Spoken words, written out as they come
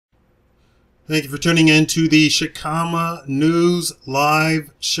Thank you for tuning in to the Shakaama News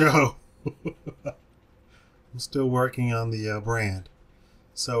Live Show. I'm still working on the brand.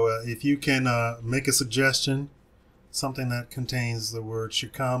 So if you can make a suggestion, something that contains the word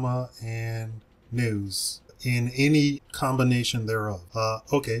Shakaama and news in any combination thereof.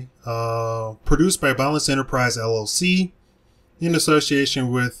 Okay. Produced by Balance Enterprise LLC in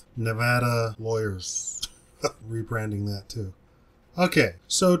association with Nevada Lawyers. Rebranding that too. Okay,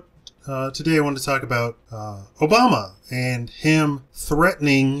 so today I want to talk about Obama and him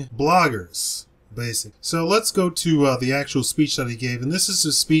threatening bloggers, basically. So let's go to the actual speech that he gave. And this is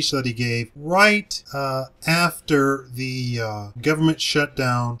a speech that he gave right after the government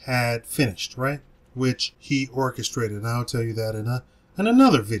shutdown had finished, right? Which he orchestrated. And I'll tell you that in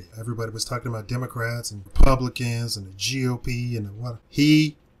another video. Everybody was talking about Democrats and Republicans and the GOP and what.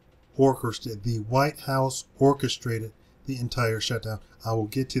 He orchestrated, the White House orchestrated the entire shutdown. I will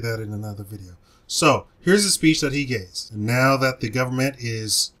get to that in another video. So here's the speech that he gave. Now that the government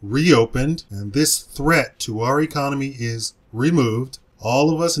is reopened and this threat to our economy is removed,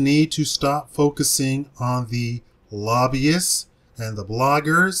 all of us need to stop focusing on the lobbyists and the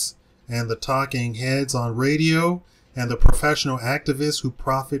bloggers and the talking heads on radio and the professional activists who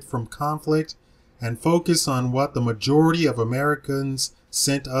profit from conflict and focus on what the majority of Americans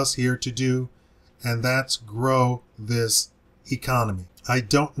sent us here to do, and that's grow this economy. I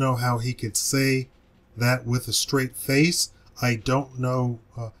don't know how he could say that with a straight face. I don't know,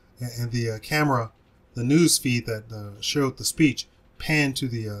 and the camera, the news feed that showed the speech panned to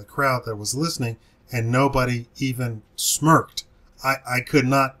the crowd that was listening, and nobody even smirked. I could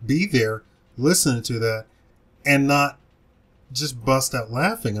not be there listening to that and not just bust out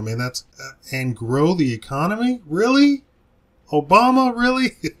laughing. I mean, that's, and grow the economy? Really? Obama,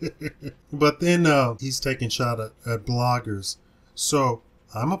 really? But then he's taking shot at bloggers. So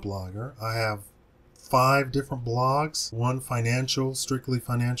I'm a blogger. I have 5 different blogs. One financial, strictly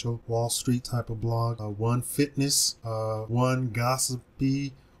financial, Wall Street type of blog. One fitness. One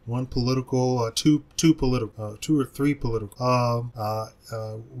gossipy. One political. Two political. 2 or 3 political.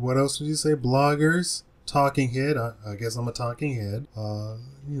 What else did you say? Bloggers. Talking head. I guess I'm a talking head.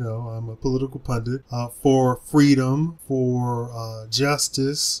 You know, I'm a political pundit for freedom, for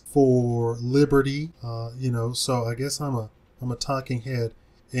justice, for liberty. You know, so I guess I'm a talking head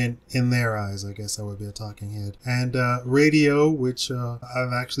in their eyes. I guess I would be a talking head. And radio, which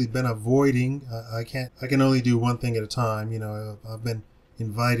I've actually been avoiding. I can only do one thing at a time. You know, I've been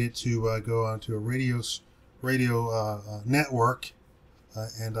invited to go onto a radio network.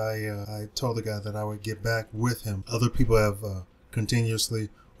 And I told the guy that I would get back with him. Other people have continuously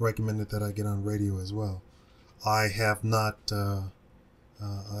recommended that I get on radio as well. I have not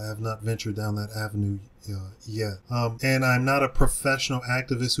ventured down that avenue yet. And I'm not a professional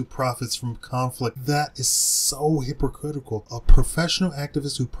activist who profits from conflict. That is so hypocritical. A professional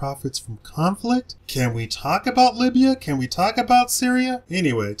activist who profits from conflict? Can we talk about Libya? Can we talk about Syria?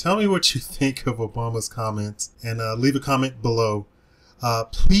 Anyway, tell me what you think of Obama's comments and leave a comment below.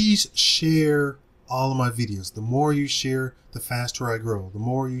 Please share all of my videos. The more you share, the faster I grow. The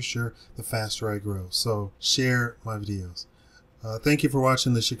more you share, the faster I grow. So share my videos. Thank you for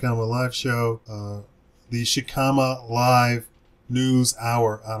watching the Shakaama Live Show. The Shakaama Live News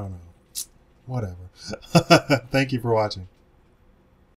Hour. I don't know. Whatever. Thank you for watching.